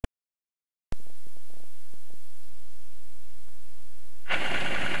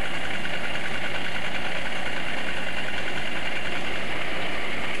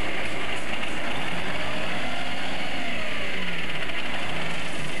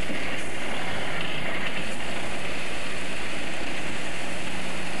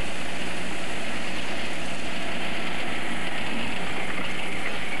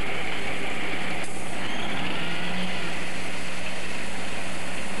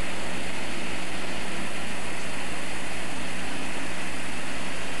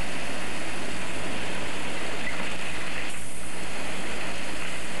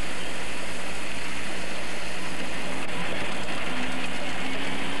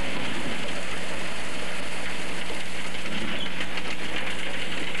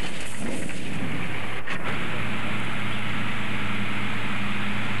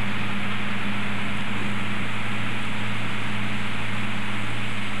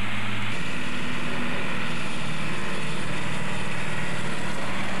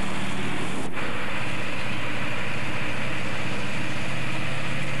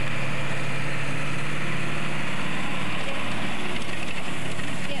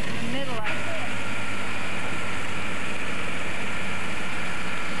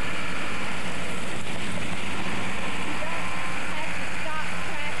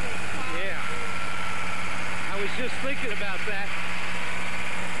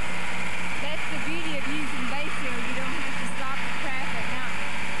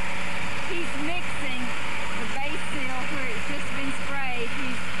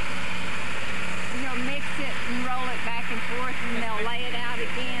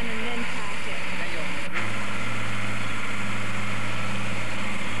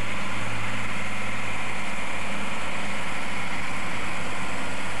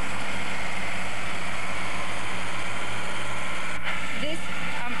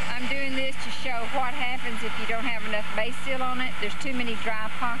show what happens if you don't have enough base seal on it. There's too many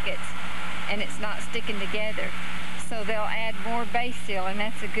dry pockets and it's not sticking together. So they'll add more base seal, and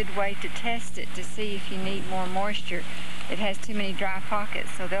that's a good way to test it to see if you need more moisture. It has too many dry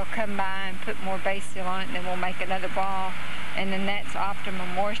pockets, so they'll come by and put more base seal on it, and then we'll make another ball, and then that's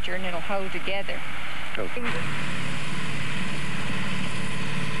optimum moisture and it'll hold together. Okay.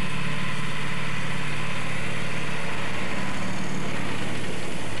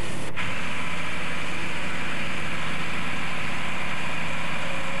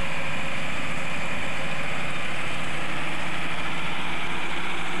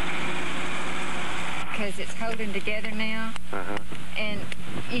 Because it's holding together now. And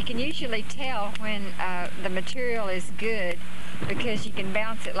you can usually tell when the material is good because you can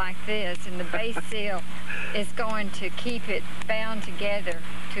bounce it like this, and the base seal is going to keep it bound together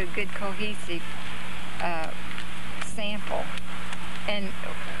to a good cohesive sample. And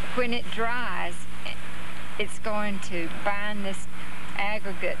when it dries, it's going to bind this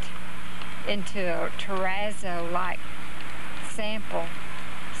aggregate into a terrazzo-like sample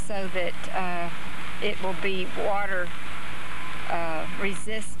so that it will be water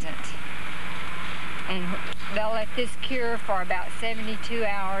resistant. And they'll let this cure for about 72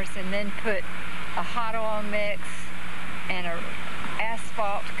 hours and then put a hot oil mix and a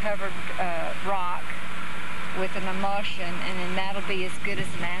asphalt covered rock with an emulsion, and then that'll be as good as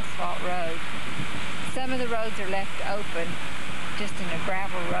an asphalt road. Some of the roads are left open, just in a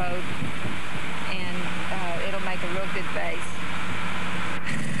gravel road, and it'll make a real good base.